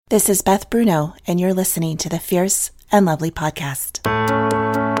This is Beth Bruno, and you're listening to the Fierce and Lovely podcast.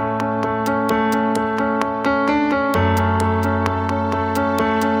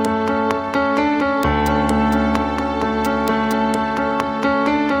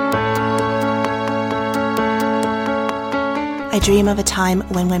 I dream of a time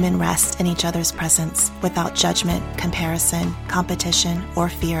when women rest in each other's presence without judgment, comparison, competition, or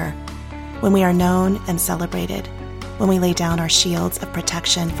fear. When we are known and celebrated. When we lay down our shields of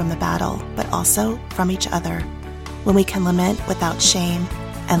protection from the battle, but also from each other. When we can lament without shame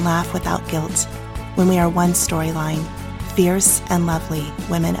and laugh without guilt. When we are one storyline, fierce and lovely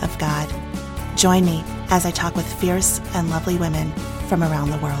women of God. Join me as I talk with fierce and lovely women from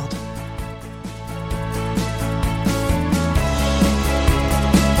around the world.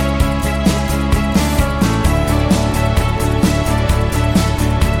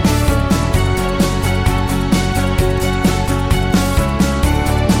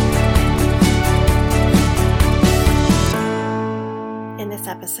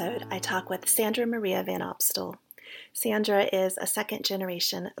 Episode, I talk with Sandra Maria Van Opstal. Sandra is a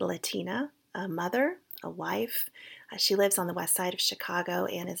second-generation Latina, a mother, a wife. She lives on the west side of Chicago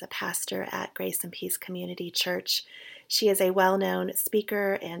and is a pastor at Grace and Peace Community Church. She is a well-known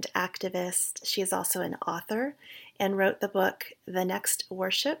speaker and activist. She is also an author and wrote the book The Next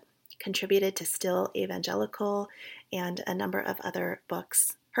Worship, contributed to Still Evangelical, and a number of other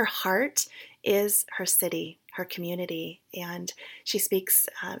books. Her heart is her city, her community, and she speaks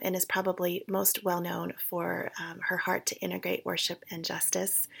and is probably most well known for her heart to integrate worship and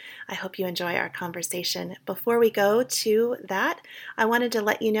justice. I hope you enjoy our conversation. Before we go to that, I wanted to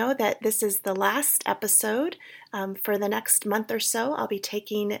let you know that this is the last episode for the next month or so. I'll be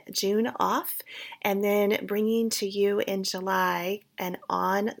taking June off and then bringing to you in July an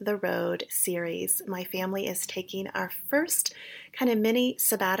On the Road series. My family is taking our first kind of mini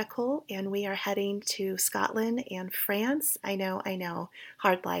sabbatical, and we are heading to Scotland and France. I know,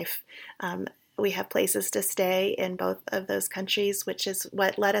 hard life. We have places to stay in both of those countries, which is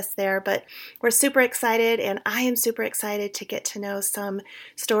what led us there. But we're super excited, and I am super excited to get to know some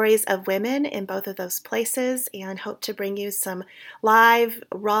stories of women in both of those places and hope to bring you some live,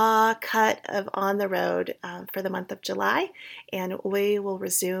 raw cut of On the Road for the month of July. And we will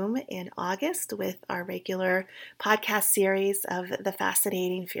resume in August with our regular podcast series of the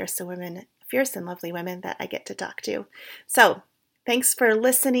fascinating, fierce and lovely women that I get to talk to. So, thanks for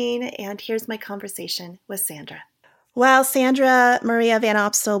listening, and here's my conversation with Sandra. Well, Sandra Maria Van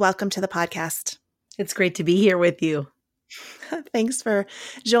Opstal, welcome to the podcast. It's great to be here with you. Thanks for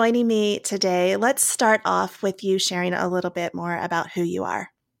joining me today. Let's start off with you sharing a little bit more about who you are.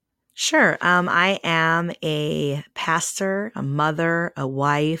 Sure. I am a pastor, a mother, a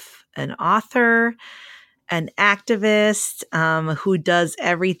wife, an author, an activist who does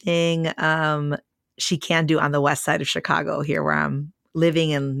everything she can do on the west side of Chicago, here where I'm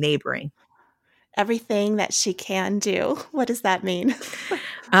living and neighboring. Everything that she can do. What does that mean?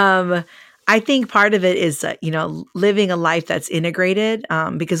 I think part of it is, living a life that's integrated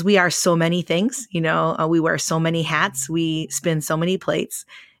because we are so many things. We wear so many hats. We spin so many plates.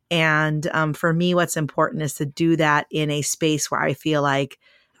 And for me, what's important is to do that in a space where I feel like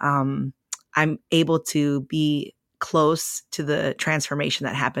I'm able to be close to the transformation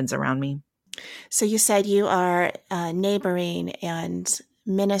that happens around me. So you said you are neighboring and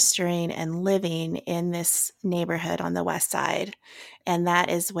ministering and living in this neighborhood on the west side. And that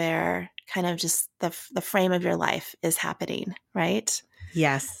is where kind of just the frame of your life is happening, right?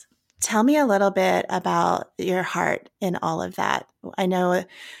 Yes. Tell me a little bit about your heart in all of that. I know,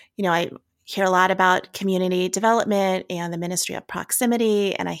 I hear a lot about community development and the ministry of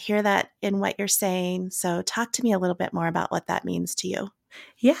proximity, and I hear that in what you're saying. So talk to me a little bit more about what that means to you.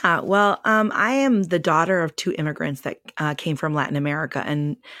 Yeah, well, I am the daughter of two immigrants that came from Latin America.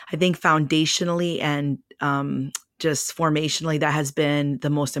 And I think foundationally and just formationally, that has been the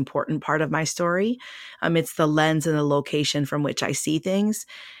most important part of my story. It's the lens and the location from which I see things.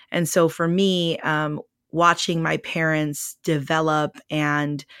 And so for me, watching my parents develop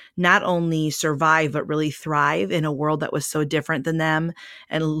and not only survive, but really thrive in a world that was so different than them,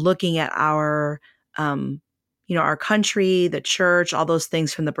 and looking at our country, the church, all those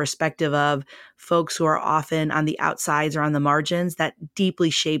things from the perspective of folks who are often on the outsides or on the margins, that deeply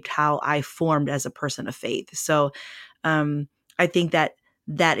shaped how I formed as a person of faith. So I think that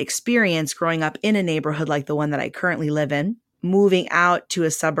experience growing up in a neighborhood like the one that I currently live in, moving out to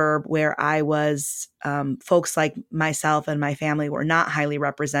a suburb where I was, folks like myself and my family were not highly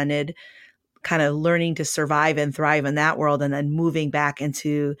represented, kind of learning to survive and thrive in that world, and then moving back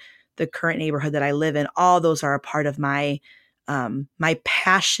into the current neighborhood that I live in. All those are a part of my my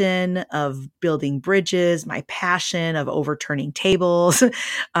passion of building bridges, my passion of overturning tables,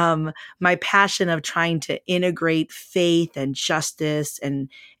 my passion of trying to integrate faith and justice and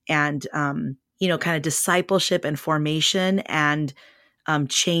kind of discipleship and formation and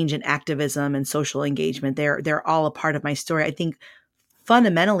change and activism and social engagement. They're all a part of my story. I think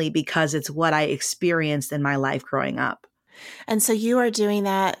fundamentally because it's what I experienced in my life growing up. And so you are doing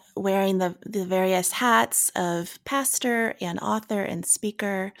that wearing the various hats of pastor and author and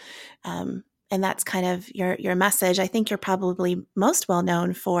speaker. And that's kind of your message. I think you're probably most well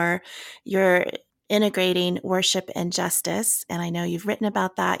known for your integrating worship and justice. And I know you've written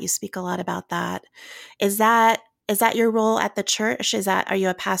about that. You speak a lot about that. Is that your role at the church? Are you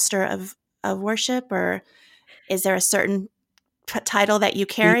a pastor of worship, or is there a certain title that you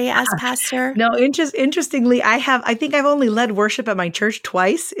carry as pastor? No, interestingly, I think I've only led worship at my church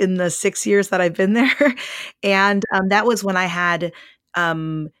twice in the 6 years that I've been there. And that was when I had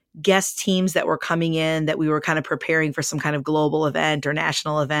guest teams that were coming in that we were kind of preparing for some kind of global event or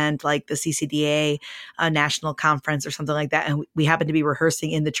national event like the CCDA national conference or something like that. And we happened to be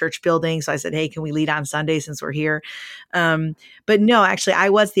rehearsing in the church building. So I said, hey, can we lead on Sunday since we're here? But no, actually, I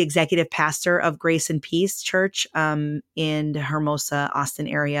was the executive pastor of Grace and Peace Church in Hermosa, Austin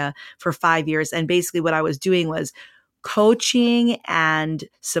area for 5 years. And basically what I was doing was coaching and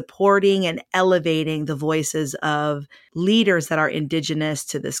supporting and elevating the voices of leaders that are indigenous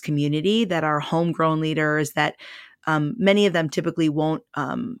to this community, that are homegrown leaders, that many of them typically won't,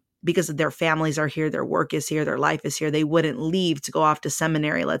 because their families are here, their work is here, their life is here, they wouldn't leave to go off to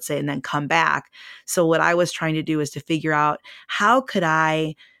seminary, let's say, and then come back. So what I was trying to do is to figure out how could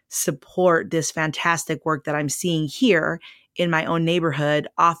I support this fantastic work that I'm seeing here in my own neighborhood,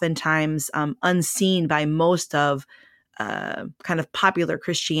 oftentimes unseen by most of kind of popular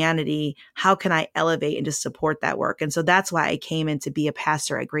Christianity. How can I elevate and just support that work? And so that's why I came in to be a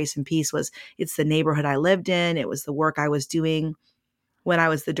pastor at Grace and Peace. It's the neighborhood I lived in. It was the work I was doing when I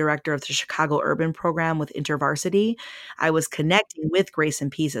was the director of the Chicago Urban Program with InterVarsity. I was connecting with Grace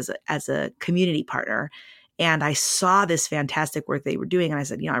and Peace as a community partner. And I saw this fantastic work they were doing. And I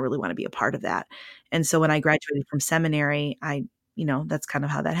said, I really want to be a part of that. And so when I graduated from seminary, that's kind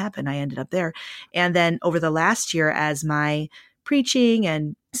of how that happened. I ended up there. And then over the last year, as my preaching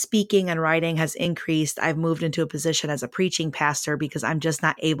and speaking and writing has increased, I've moved into a position as a preaching pastor because I'm just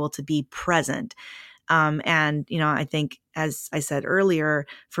not able to be present. I think, as I said earlier,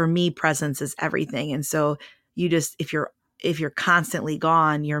 for me, presence is everything. And so if you're constantly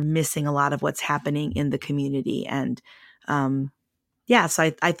gone, you're missing a lot of what's happening in the community. And so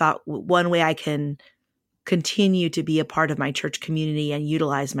I thought one way I can continue to be a part of my church community and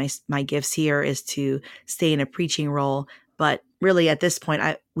utilize my gifts here is to stay in a preaching role. But really at this point,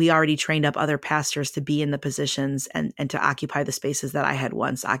 we already trained up other pastors to be in the positions and to occupy the spaces that I had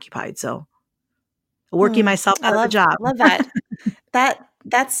once occupied. So working myself out of the job. I love that.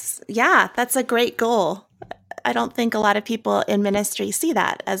 That's a great goal. I don't think a lot of people in ministry see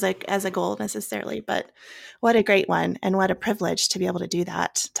that as a goal necessarily, but what a great one, and what a privilege to be able to do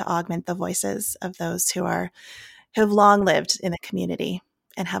that, to augment the voices of those who have long lived in the community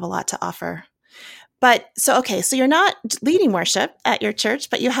and have a lot to offer. But so you're not leading worship at your church,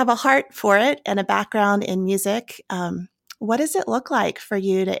 but you have a heart for it and a background in music. What does it look like for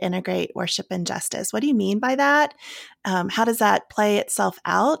you to integrate worship and justice? What do you mean by that? How does that play itself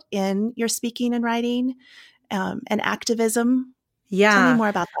out in your speaking and writing? And activism. Yeah. Tell me more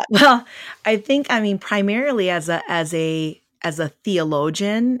about that. Well, I think, primarily as a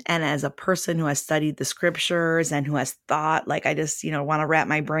theologian and as a person who has studied the scriptures and who has thought, like I just, want to wrap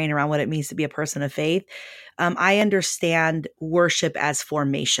my brain around what it means to be a person of faith. I understand worship as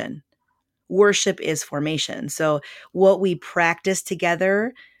formation. Worship is formation. So what we practice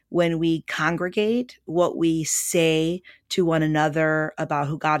together when we congregate, what we say to one another about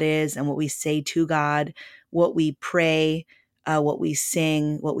who God is and what we say to God, what we pray, what we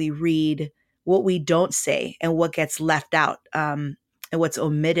sing, what we read, what we don't say, and what gets left out, and what's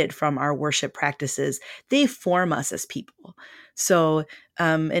omitted from our worship practices, they form us as people. So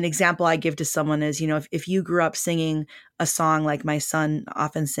an example I give to someone is, if you grew up singing a song like my son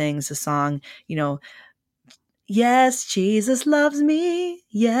often sings a song, yes, Jesus loves me.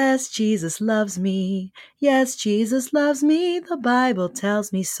 Yes, Jesus loves me. Yes, Jesus loves me. The Bible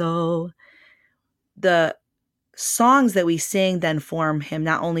tells me so. The songs that we sing then form him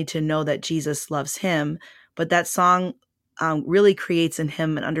not only to know that Jesus loves him, but that song really creates in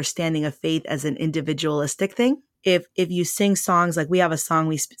him an understanding of faith as an individualistic thing. If you sing songs like we have a song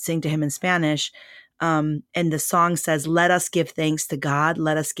we sing to him in Spanish, And the song says, let us give thanks to God.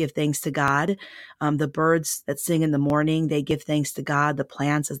 Let us give thanks to God. The birds that sing in the morning, they give thanks to God. The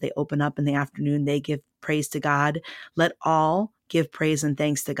plants, as they open up in the afternoon, they give praise to God. Let all give praise and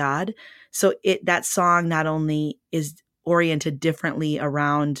thanks to God. So that song not only is oriented differently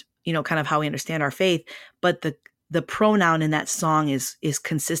around, kind of how we understand our faith, but the pronoun in that song is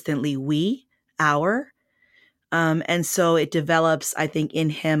consistently we, our. And so it develops, I think, in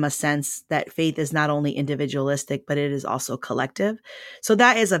him a sense that faith is not only individualistic, but it is also collective. So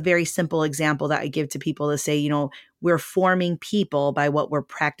that is a very simple example that I give to people to say, we're forming people by what we're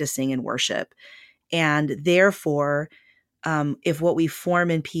practicing in worship. And therefore, if what we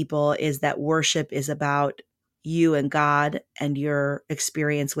form in people is that worship is about you and God and your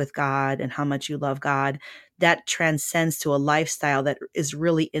experience with God and how much you love God, that transcends to a lifestyle that is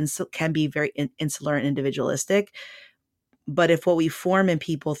really can be very insular and individualistic. But if what we form in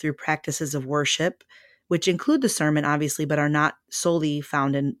people through practices of worship, which include the sermon, obviously, but are not solely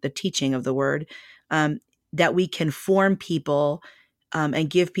found in the teaching of the word, that we can form people and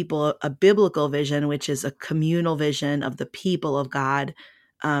give people a biblical vision, which is a communal vision of the people of God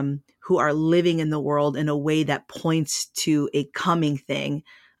who are living in the world in a way that points to a coming thing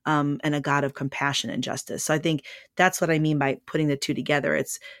and a God of compassion and justice. So I think that's what I mean by putting the two together.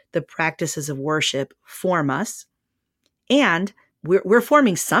 It's the practices of worship form us, and we're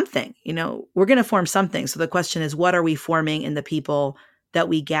forming something. We're going to form something. So the question is, what are we forming in the people that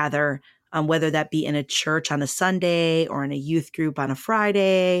we gather? Whether that be in a church on a Sunday or in a youth group on a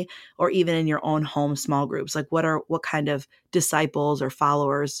Friday, or even in your own home small groups. Like what kind of disciples or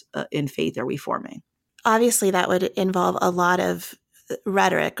followers in faith are we forming? Obviously, that would involve a lot of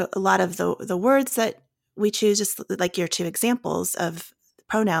rhetoric, a lot of the words that we choose, just like your two examples of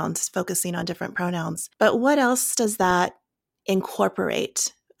pronouns, focusing on different pronouns. But what else does that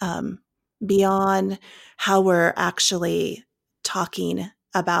incorporate beyond how we're actually talking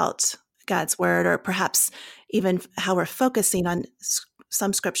about God's word, or perhaps even how we're focusing on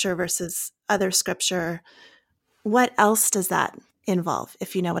some scripture versus other scripture? What else does that involve,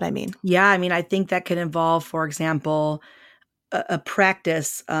 if you know what I mean? Yeah, I think that could involve, for example, a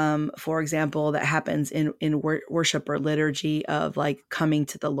practice, for example, that happens in worship or liturgy of like coming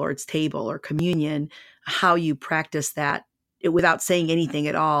to the Lord's table or communion, how you practice that without saying anything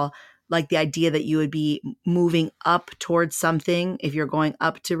at all. Like the idea that you would be moving up towards something if you're going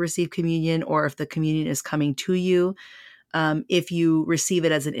up to receive communion, or if the communion is coming to you, if you receive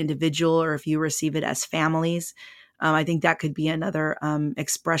it as an individual or if you receive it as families. I think that could be another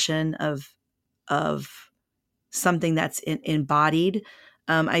expression of something that's embodied.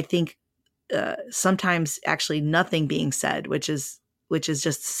 I think sometimes actually nothing being said, which is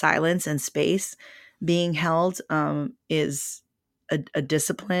just silence and space being held, is a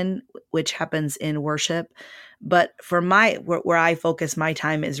discipline which happens in worship. But for where I focus my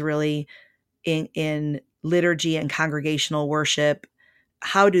time is really in liturgy and congregational worship.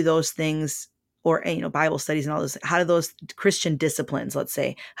 How do those things, or Bible studies and all this, how do those Christian disciplines, let's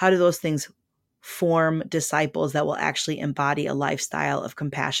say, how do those things form disciples that will actually embody a lifestyle of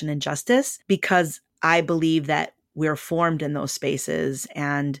compassion and justice? Because I believe that we're formed in those spaces,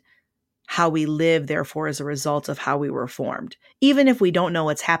 and how we live, therefore, is a result of how we were formed. Even if we don't know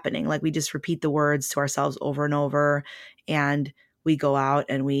what's happening, like we just repeat the words to ourselves over and over, and we go out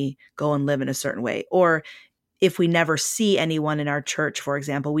and we go and live in a certain way. Or if we never see anyone in our church, for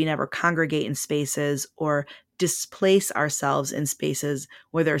example, we never congregate in spaces or displace ourselves in spaces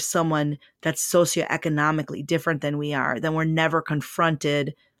where there's someone that's socioeconomically different than we are, then we're never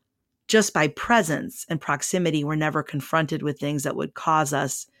confronted just by presence and proximity. We're never confronted with things that would cause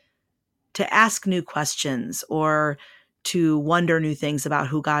us to ask new questions or to wonder new things about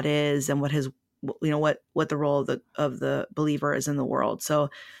who God is and what what the role of the believer is in the world. So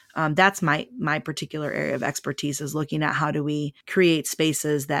that's my particular area of expertise, is looking at how do we create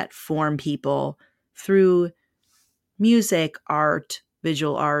spaces that form people through music, art,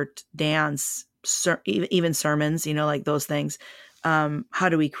 visual art, dance, even sermons, like those things. How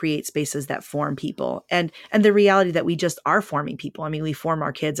do we create spaces that form people? And the reality that we just are forming people. We form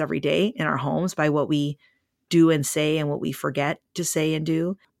our kids every day in our homes by what we do and say and what we forget to say and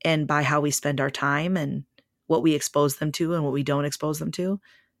do, and by how we spend our time and what we expose them to and what we don't expose them to,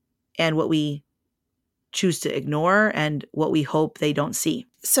 and what we choose to ignore and what we hope they don't see.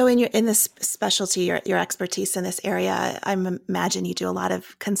 So in this specialty, your expertise in this area, I imagine you do a lot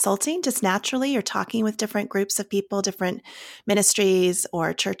of consulting just naturally. You're talking with different groups of people, different ministries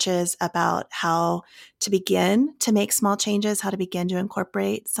or churches about how to begin to make small changes, how to begin to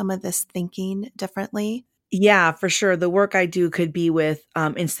incorporate some of this thinking differently. Yeah, for sure. The work I do could be with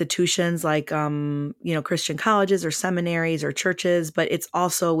institutions like, Christian colleges or seminaries or churches, but it's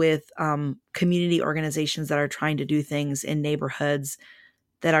also with community organizations that are trying to do things in neighborhoods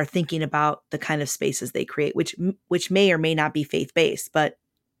that are thinking about the kind of spaces they create, which may or may not be faith based, but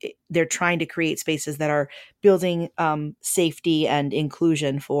they're trying to create spaces that are building safety and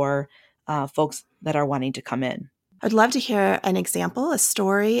inclusion for folks that are wanting to come in. I'd love to hear an example, a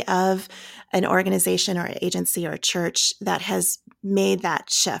story of an organization or agency or a church that has made that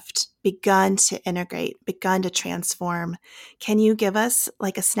shift, begun to integrate, begun to transform. Can you give us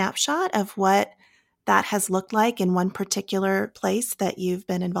like a snapshot of what that has looked like in one particular place that you've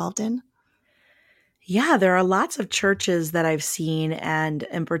been involved in? Yeah, there are lots of churches that I've seen, and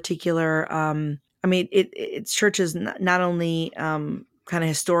in particular, it's churches not only kind of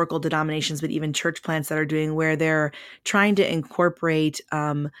historical denominations, but even church plants that are doing where they're trying to incorporate,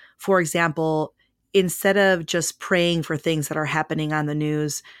 for example, instead of just praying for things that are happening on the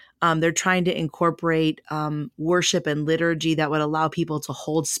news, they're trying to incorporate worship and liturgy that would allow people to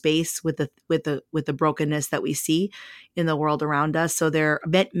hold space with the brokenness that we see in the world around us. So there are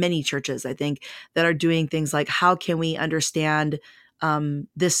many churches, I think, that are doing things like, how can we understand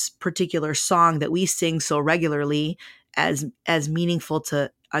this particular song that we sing so regularly as meaningful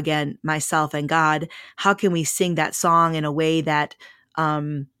to, again, myself and God? How can we sing that song in a way that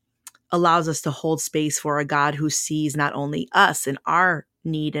allows us to hold space for a God who sees not only us and our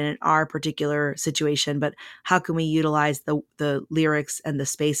need and in our particular situation, but how can we utilize the lyrics and the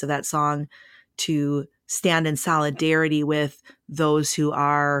space of that song to stand in solidarity with those who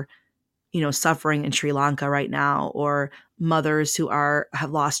are, suffering in Sri Lanka right now, or mothers who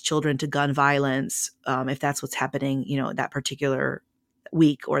have lost children to gun violence, if that's what's happening, that particular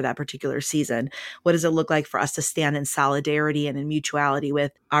week or that particular season. What does it look like for us to stand in solidarity and in mutuality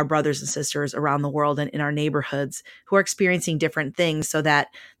with our brothers and sisters around the world and in our neighborhoods who are experiencing different things, so that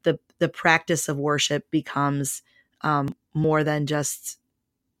the practice of worship becomes more than just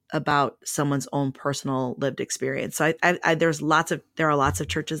about someone's own personal lived experience. So there are lots of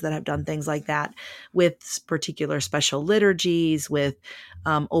churches that have done things like that with particular special liturgies, with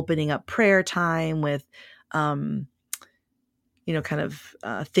opening up prayer time, with things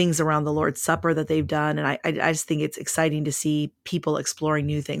around the Lord's Supper that they've done. And I just think it's exciting to see people exploring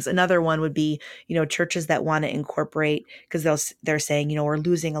new things. Another one would be, churches that want to incorporate, because they're saying, we're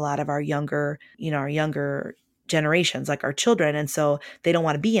losing a lot of our younger generations, like our children. And so they don't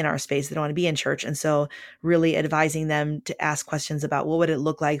want to be in our space. They don't want to be in church. And so really advising them to ask questions about what would it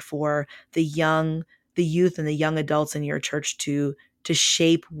look like for the youth and the young adults in your church to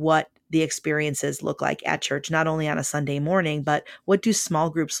shape what the experiences look like at church, not only on a Sunday morning, but what do small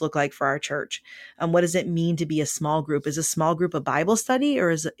groups look like for our church? What does it mean to be a small group? Is a small group a Bible study,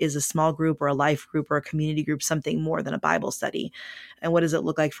 or is a small group or a life group or a community group something more than a Bible study? And what does it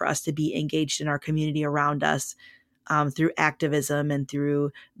look like for us to be engaged in our community around us through activism and through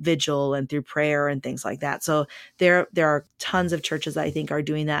vigil and through prayer and things like that? So there are tons of churches that I think are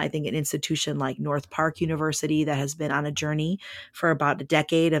doing that. I think an institution like North Park University that has been on a journey for about a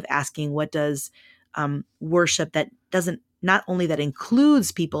decade of asking, what does worship that doesn't, not only that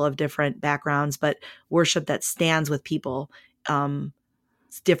includes people of different backgrounds, but worship that stands with people,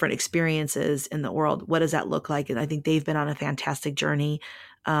 different experiences in the world, what does that look like? And I think they've been on a fantastic journey.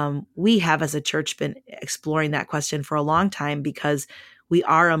 We have, as a church, been exploring that question for a long time, because we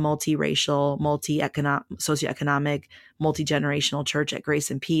are a multiracial, socioeconomic, multi-generational church at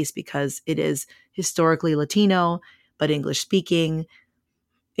Grace and Peace, because it is historically Latino, but English speaking,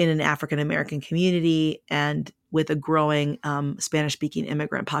 in an African American community, and with a growing Spanish speaking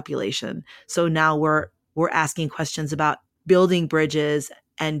immigrant population. So now we're asking questions about building bridges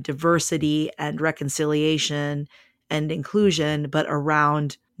and diversity and reconciliation and inclusion, but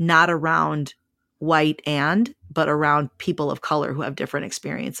not around white but around people of color who have different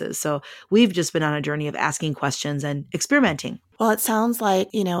experiences. So we've just been on a journey of asking questions and experimenting. Well, it sounds like,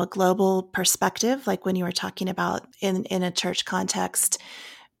 a global perspective, like when you were talking about in a church context,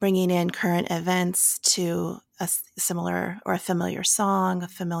 bringing in current events to a similar or a familiar song, a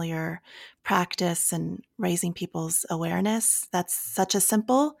familiar practice, and raising people's awareness. That's such a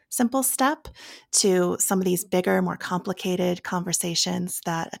simple step to some of these bigger, more complicated conversations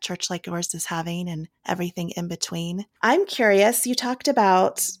that a church like yours is having, and everything in between. I'm curious, you talked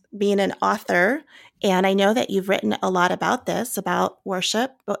about being an author, and I know that you've written a lot about this, about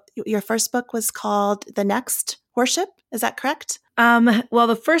worship. Your first book was called The Next Worship. Is that correct? Well,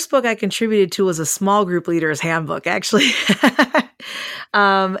 the first book I contributed to was a small group leader's handbook, actually.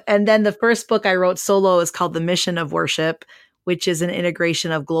 And then the first book I wrote solo is called The Mission of Worship, which is an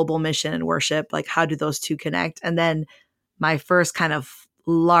integration of global mission and worship. Like, how do those two connect? And then my first kind of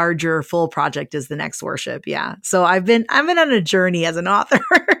larger full project is The Next Worship. Yeah. So I've been on a journey as an author.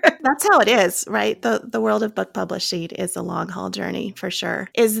 That's how it is, right? The world of book publishing is a long haul journey for sure.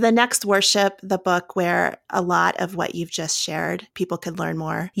 Is The Next Worship the book where a lot of what you've just shared, people could learn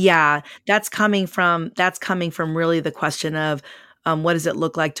more? Yeah, that's coming from really the question of what does it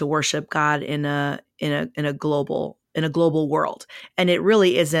look like to worship God in a global world? And it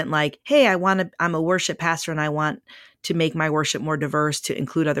really isn't like, hey, I'm a worship pastor and I want to make my worship more diverse to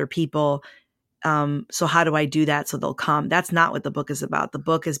include other people. So how do I do that so they'll come? That's not what the book is about. The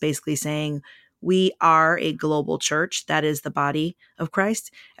book is basically saying we are a global church that is the body of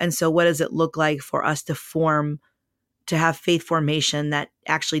Christ. And so what does it look like for us to have faith formation that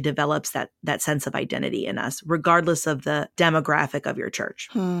actually develops that sense of identity in us, regardless of the demographic of your church?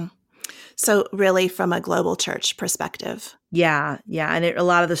 So really from a global church perspective. Yeah. And a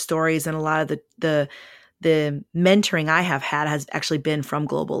lot of the stories and a lot of the mentoring I have had has actually been from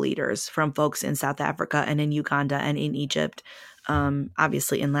global leaders, from folks in South Africa and in Uganda and in Egypt,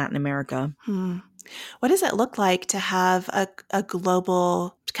 obviously in Latin America. What does it look like to have a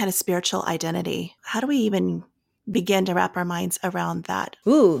global kind of spiritual identity? How do we even begin to wrap our minds around that?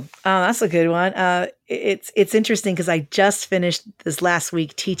 Ooh, that's a good one. It's interesting because I just finished this last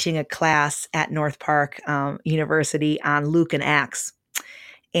week teaching a class at North Park University on Luke and Acts.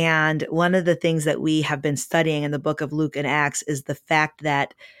 And one of the things that we have been studying in the book of Luke and Acts is the fact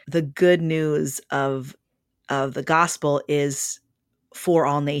that the good news of the gospel is for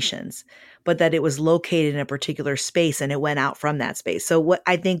all nations, but that it was located in a particular space and it went out from that space. So what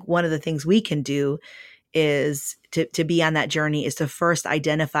I think one of the things we can do is to be on that journey is to first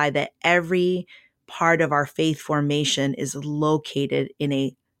identify that every part of our faith formation is located in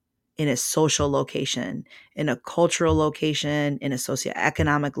a social location, in a cultural location, in a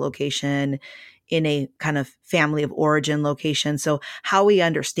socioeconomic location, in a kind of family of origin location. So how we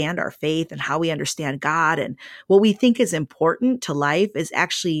understand our faith and how we understand God and what we think is important to life is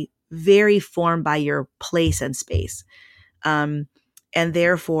actually very formed by your place and space. And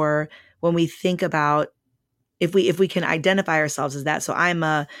therefore, when we think about if we can identify ourselves as that, so I'm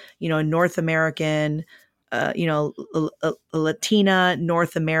a North American, a Latina,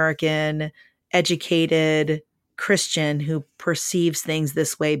 North American, educated Christian who perceives things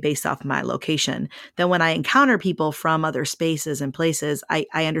this way based off my location. Then when I encounter people from other spaces and places, I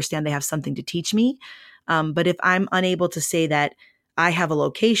understand they have something to teach me. But if I'm unable to say that I have a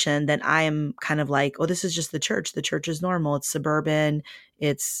location, then I am kind of like, oh, this is just the church. The church is normal. It's suburban.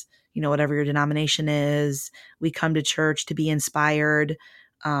 It's, whatever your denomination is. We come to church to be inspired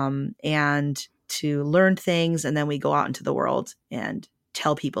and to learn things. And then we go out into the world and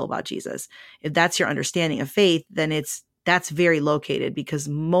tell people about Jesus. If that's your understanding of faith, then that's very located because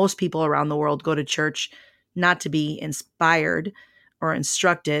most people around the world go to church not to be inspired or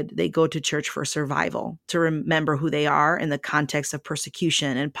instructed. They go to church for survival, to remember who they are in the context of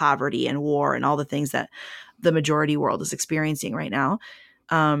persecution and poverty and war and all the things that the majority world is experiencing right now.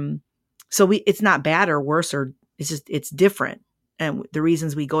 So it's not bad or worse, or it's different. And the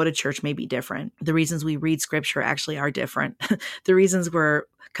reasons we go to church may be different. The reasons we read scripture actually are different. The reasons we're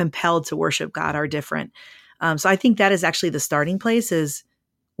compelled to worship God are different. So I think that is actually the starting place is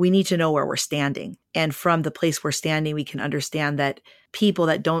we need to know where we're standing. And from the place we're standing, we can understand that people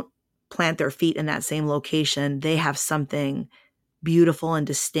that don't plant their feet in that same location, they have something beautiful and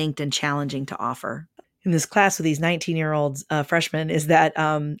distinct and challenging to offer. In this class with these 19-year-old freshmen is that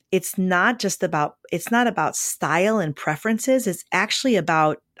it's not about style and preferences. It's actually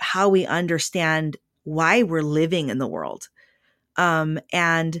about how we understand why we're living in the world.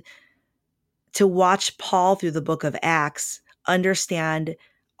 And to watch Paul through the book of Acts, understand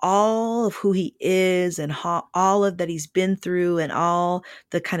all of who he is and all of that he's been through and all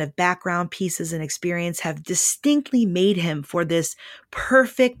the kind of background pieces and experience have distinctly made him for this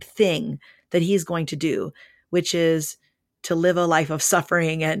perfect thing that he's going to do, which is to live a life of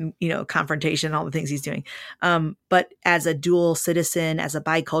suffering and, confrontation, all the things he's doing. But as a dual citizen, as a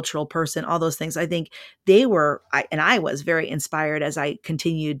bicultural person, all those things, I think I was very inspired as I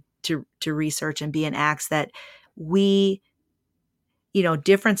continued to research and be in Acts that we,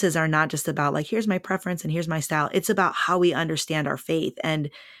 differences are not just about like, here's my preference and here's my style. It's about how we understand our faith. And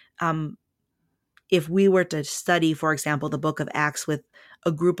if we were to study, for example, the book of Acts with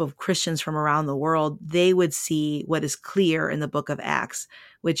a group of Christians from around the world, they would see what is clear in the book of Acts,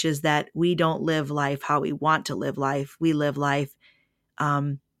 which is that we don't live life how we want to live life. We live life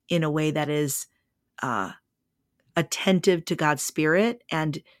in a way that is attentive to God's Spirit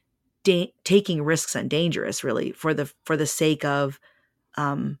and taking risks and dangerous, really, for the sake of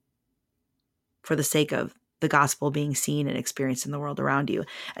the gospel being seen and experienced in the world around you.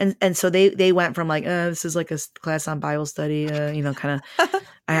 And so they went from like, this is like a class on Bible study, kind of,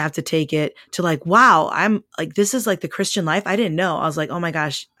 I have to take it, to like, wow, I'm like, this is like the Christian life. I didn't know. I was like, oh my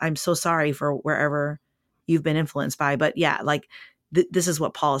gosh, I'm so sorry for wherever you've been influenced by. But yeah, like this is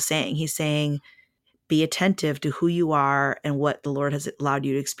what Paul is saying. He's saying, be attentive to who you are and what the Lord has allowed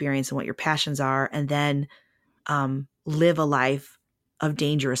you to experience and what your passions are. And then live a life of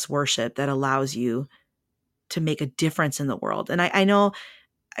dangerous worship that allows you to make a difference in the world. And I know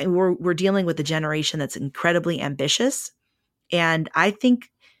we're dealing with a generation that's incredibly ambitious. And I think,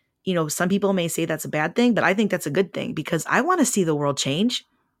 some people may say that's a bad thing, but I think that's a good thing, because I want to see the world change.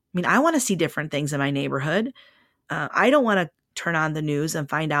 I mean, I want to see different things in my neighborhood. I don't want to turn on the news and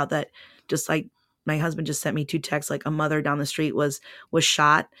find out that, just like my husband just sent me 2 texts, like a mother down the street was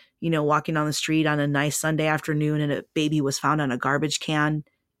shot, walking down the street on a nice Sunday afternoon, and a baby was found on a garbage can,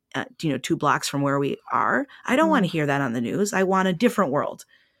 2 blocks from where we are. I don't want to hear that on the news. I want a different world.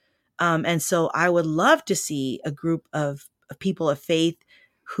 And so I would love to see a group of people of faith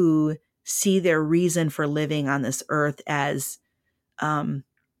who see their reason for living on this earth as,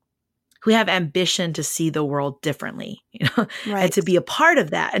 who have ambition to see the world differently, right. And to be a part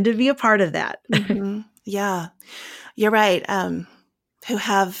of that, Mm-hmm. Yeah, you're right. Who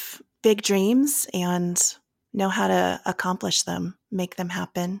have big dreams and know how to accomplish them, make them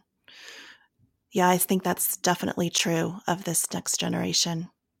happen. Yeah, I think that's definitely true of this next generation.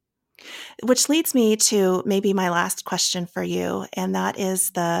 Which leads me to maybe my last question for you, and that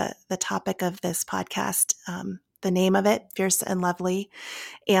is the topic of this podcast, the name of it, Fierce and Lovely,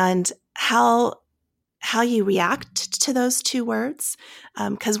 and how you react to those 2 words.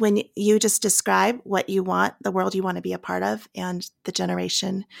 Because when you just describe what you want, the world you want to be a part of, and the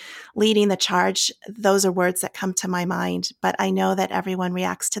generation leading the charge, those are words that come to my mind. But I know that everyone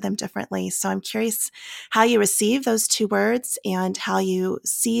reacts to them differently. So I'm curious how you receive those 2 words and how you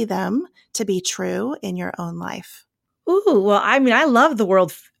see them to be true in your own life. Ooh, well, I mean, I love the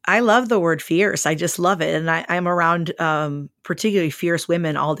word fierce. I just love it. And I'm around particularly fierce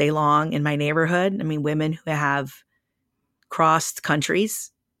women all day long in my neighborhood. I mean, women who have crossed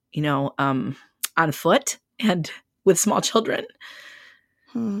countries, on foot and with small children,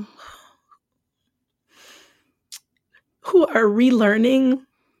 who are relearning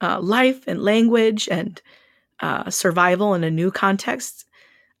life and language and survival in a new context.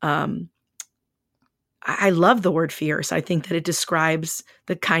 I love the word fierce. I think that it describes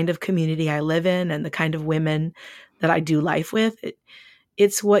the kind of community I live in and the kind of women that I do life with.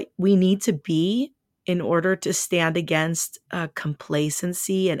 It's what we need to be in order to stand against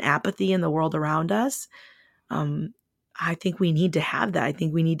complacency and apathy in the world around us. I think we need to have that. I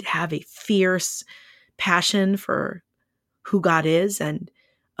think we need to have a fierce passion for who God is and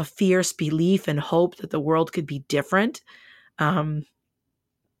a fierce belief and hope that the world could be different. And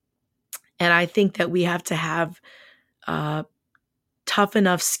I think that we have to have tough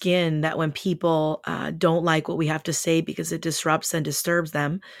enough skin that when people don't like what we have to say because it disrupts and disturbs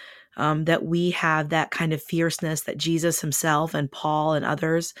them, that we have that kind of fierceness that Jesus himself and Paul and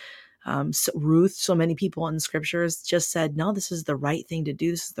others, Ruth, so many people in the scriptures just said, no, this is the right thing to do.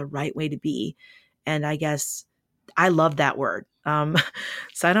 This is the right way to be. And I guess I love that word. So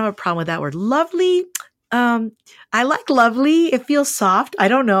I don't have a problem with that word. Lovely. I like lovely. It feels soft. I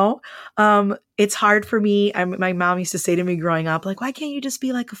don't know. It's hard for me. My mom used to say to me growing up, like, why can't you just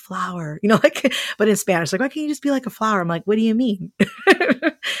be like a flower? But in Spanish, like, why can't you just be like a flower? I'm like, what do you mean?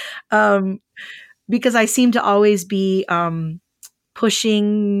 Because I seem to always be,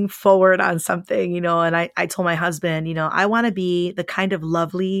 pushing forward on something, and I told my husband, I want to be the kind of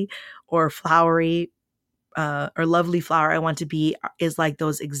lovely or flowery, or lovely flower I want to be is like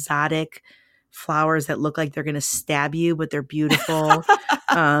those exotic flowers that look like they're going to stab you, but they're beautiful.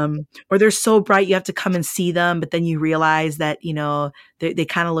 Or they're so bright you have to come and see them, but then you realize that, they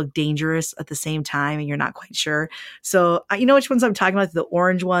kind of look dangerous at the same time and you're not quite sure. So you know which ones I'm talking about? The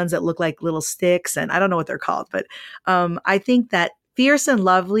orange ones that look like little sticks, and I don't know what they're called, but I think that fierce and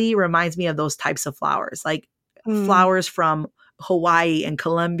lovely reminds me of those types of flowers, like flowers from Hawaii and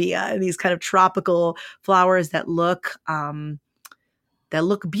Colombia, and these kind of tropical flowers that look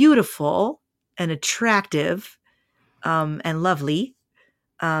beautiful and attractive, and lovely,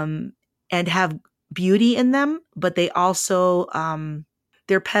 and have beauty in them, but they also,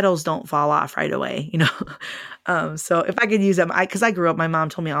 their petals don't fall off right away, So if I could use them, because I grew up, my mom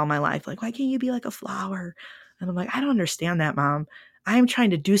told me all my life, like, why can't you be like a flower? And I'm like, I don't understand that, Mom. I'm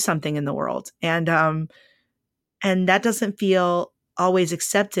trying to do something in the world. And that doesn't feel always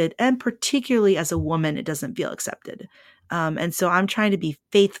accepted. And particularly as a woman, it doesn't feel accepted. And so I'm trying to be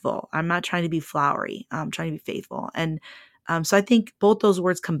faithful. I'm not trying to be flowery. I'm trying to be faithful. And so I think both those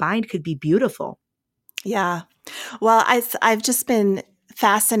words combined could be beautiful. Yeah. Well, I've just been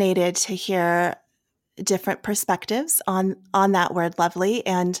fascinated to hear different perspectives on that word lovely.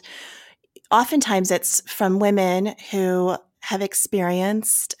 And oftentimes it's from women who have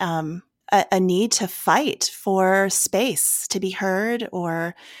experienced a need to fight for space, to be heard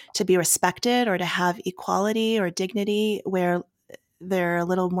or to be respected or to have equality or dignity, where they're a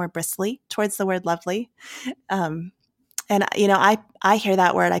little more bristly towards the word lovely. And, I hear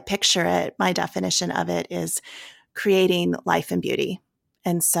that word, I picture it. My definition of it is creating life and beauty.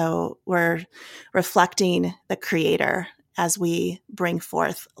 And so we're reflecting the Creator as we bring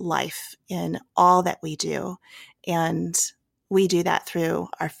forth life in all that we do. And we do that through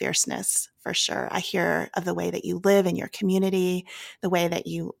our fierceness, for sure. I hear of the way that you live in your community, the way that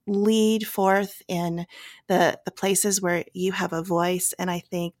you lead forth in the places where you have a voice. And I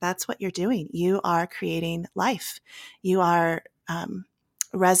think that's what you're doing. You are creating life. You are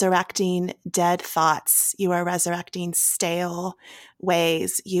resurrecting dead thoughts. You are resurrecting stale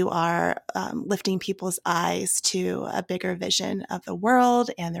ways. You are lifting people's eyes to a bigger vision of the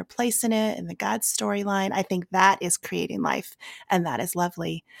world and their place in it and the God storyline. I think that is creating life, and that is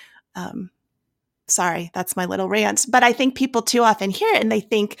lovely. Sorry, that's my little rant. But I think people too often hear it and they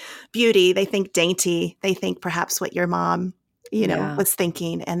think beauty, they think dainty, they think perhaps what your mom, was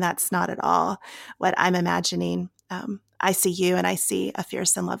thinking, and that's not at all what I'm imagining. I see you and I see a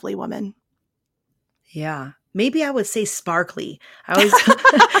fierce and lovely woman. Yeah. Maybe I would say sparkly. I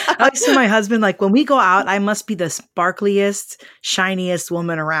always tell my husband, like, when we go out, I must be the sparkliest, shiniest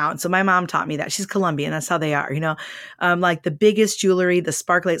woman around. So my mom taught me that. She's Colombian. That's how they are, like the biggest jewelry, the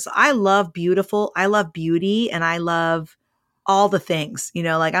sparkliest. So I love beautiful. I love beauty, and I love all the things,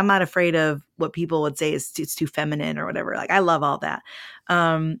 like I'm not afraid of what people would say is it's too feminine or whatever. Like I love all that.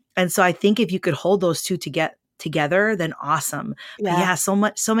 And so I think if you could hold those two together, then awesome. Yeah.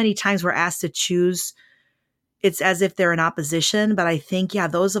 But so many times we're asked to choose. It's as if they're in opposition. But I think,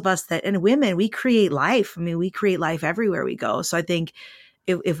 those of us and women, we create life. I mean, we create life everywhere we go. So I think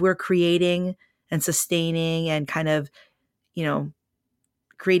if we're creating and sustaining and kind of,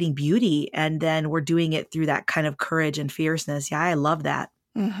 creating beauty, and then we're doing it through that kind of courage and fierceness. Yeah, I love that.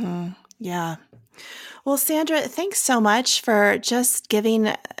 Mm-hmm. Yeah. Well, Sandra, thanks so much for just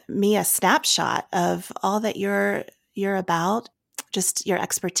giving me a snapshot of all that you're about, just your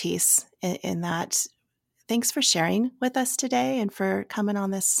expertise in that. Thanks for sharing with us today and for coming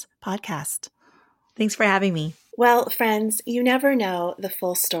on this podcast. Thanks for having me. Well, friends, you never know the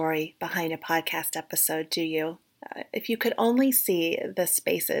full story behind a podcast episode, do you? If you could only see the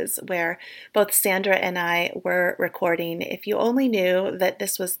spaces where both Sandra and I were recording, if you only knew that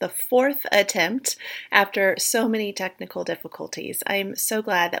this was the fourth attempt after so many technical difficulties. I'm so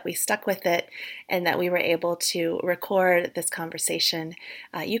glad that we stuck with it and that we were able to record this conversation.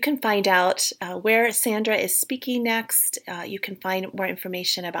 You can find out where Sandra is speaking next. You can find more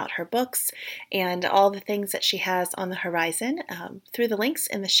information about her books and all the things that she has on the horizon through the links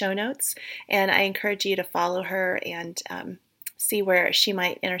in the show notes. And I encourage you to follow her and see where she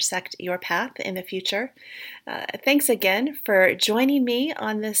might intersect your path in the future. Thanks again for joining me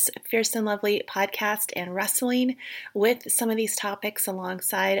on this Fierce and Lovely podcast and wrestling with some of these topics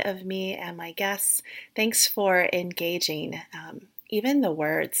alongside of me and my guests. Thanks for engaging even the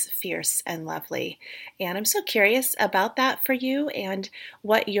words fierce and lovely. And I'm so curious about that for you and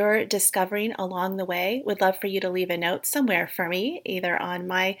what you're discovering along the way. Would love for you to leave a note somewhere for me, either on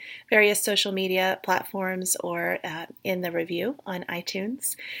my various social media platforms or in the review on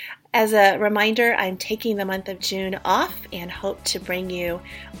iTunes. As a reminder, I'm taking the month of June off and hope to bring you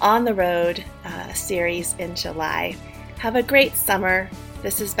On the Road series in July. Have a great summer.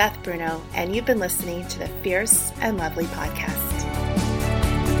 This is Beth Bruno, and you've been listening to the Fierce and Lovely podcast.